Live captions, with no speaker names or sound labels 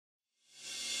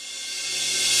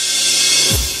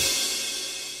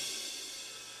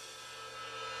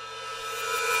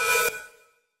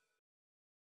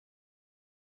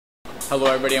Hello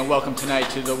everybody and welcome tonight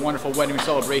to the wonderful wedding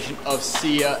celebration of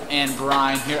Sia and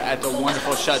Bryan here at the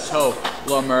wonderful Chateau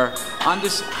La Mer. On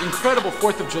this incredible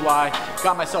 4th of July,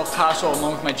 got myself Taso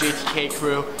along with my JTK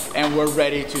crew, and we're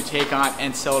ready to take on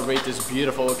and celebrate this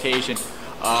beautiful occasion.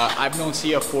 I've known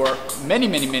Sia for many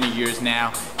years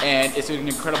now, and it's an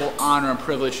incredible honor and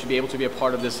privilege to be able to be a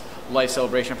part of this life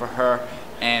celebration for her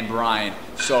and Bryan.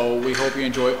 So we hope you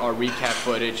enjoy our recap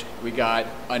footage. We got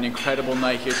an incredible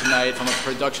night here tonight. From a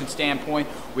production standpoint,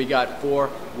 we got 4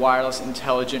 wireless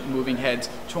intelligent moving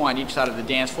heads, 2 on each side of the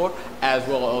dance floor, as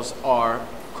well as our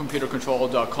computer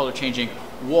controlled color changing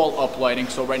wall uplighting.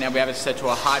 So right now we have it set to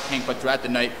a hot pink, but throughout the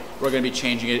night we're going to be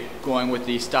changing it, going with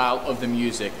the style of the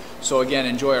music. So again,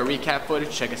 enjoy our recap footage.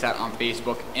 Check us out on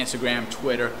Facebook, Instagram,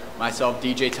 Twitter. Myself,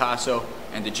 DJ Taso,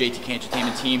 and the JTK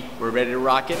Entertainment team. We're ready to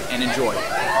rock it and enjoy.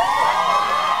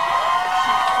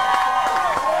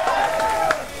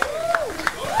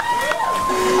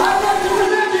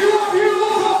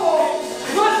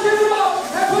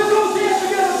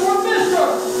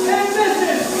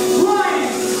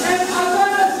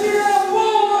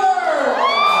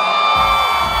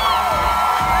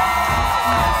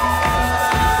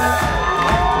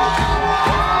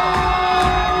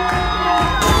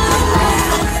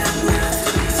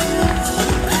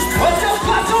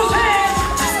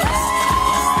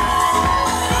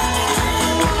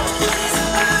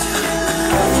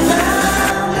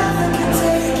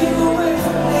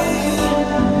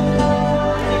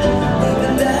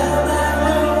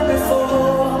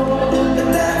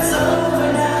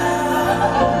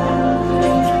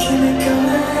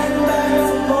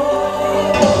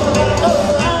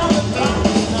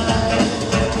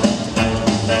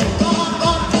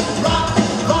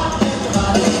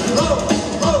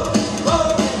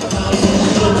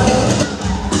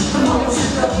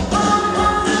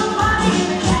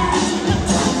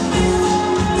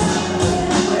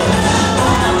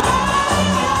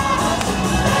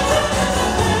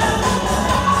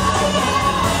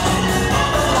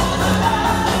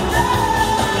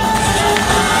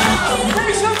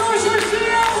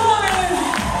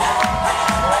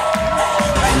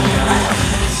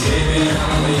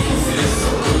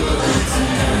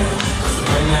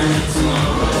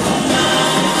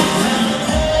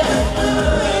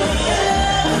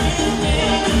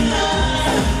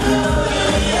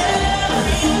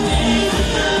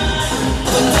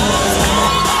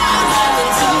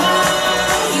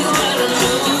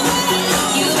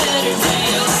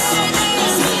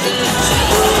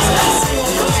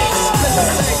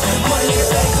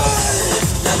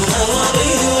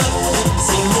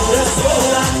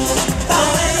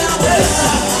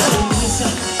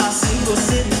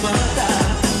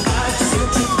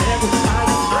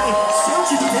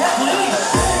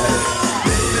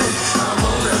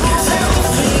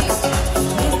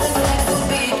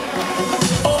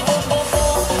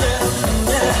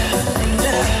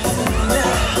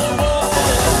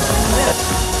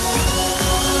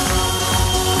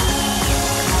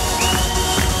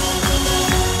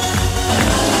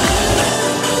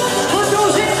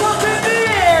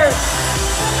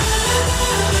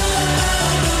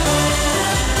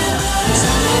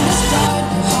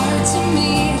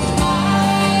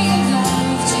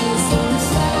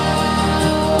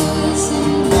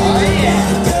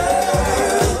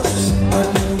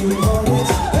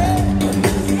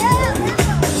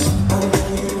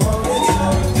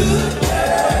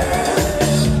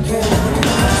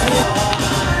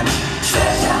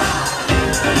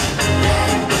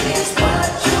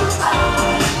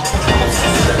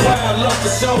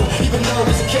 Even though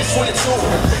it's a catch-22,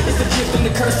 it's the gift and the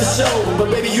curse to show.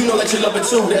 But baby, you know that you love it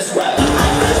too, that's right.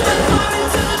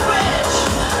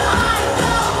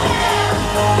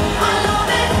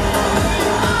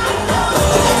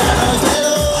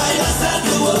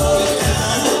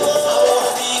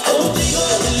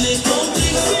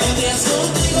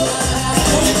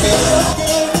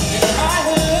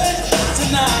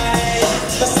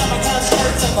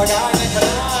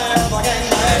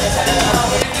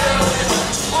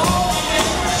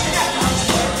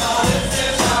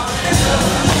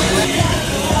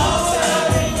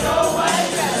 Go away.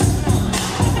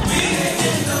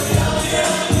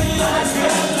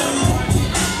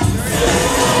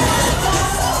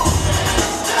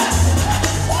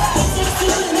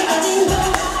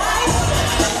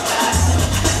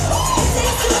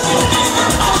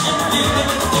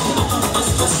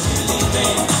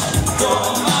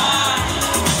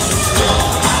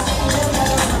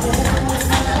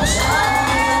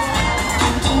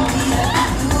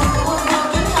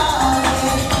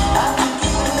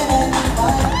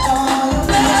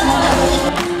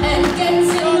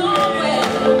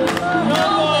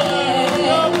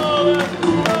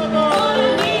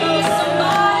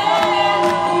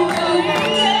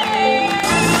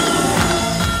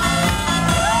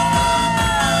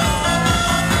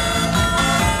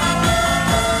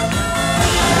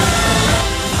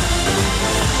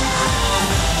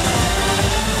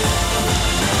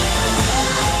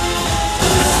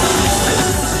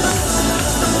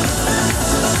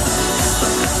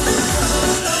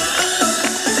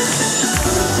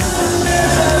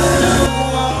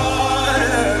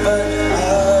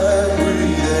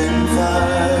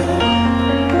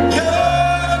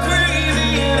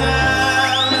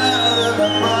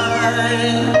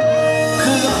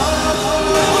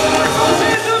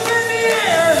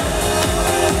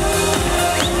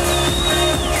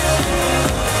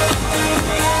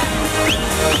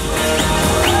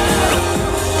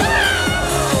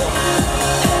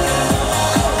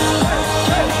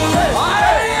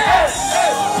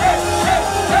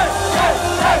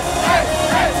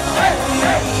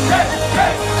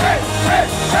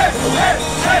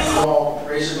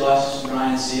 Raise your glasses to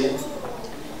Brian and Sia.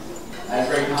 I have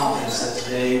great confidence that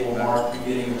today will mark the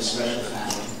beginning of a special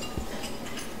family.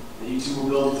 That you two will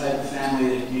build the type of family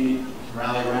that the community can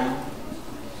rally around,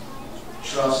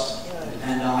 trust,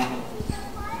 depend on,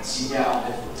 and seek out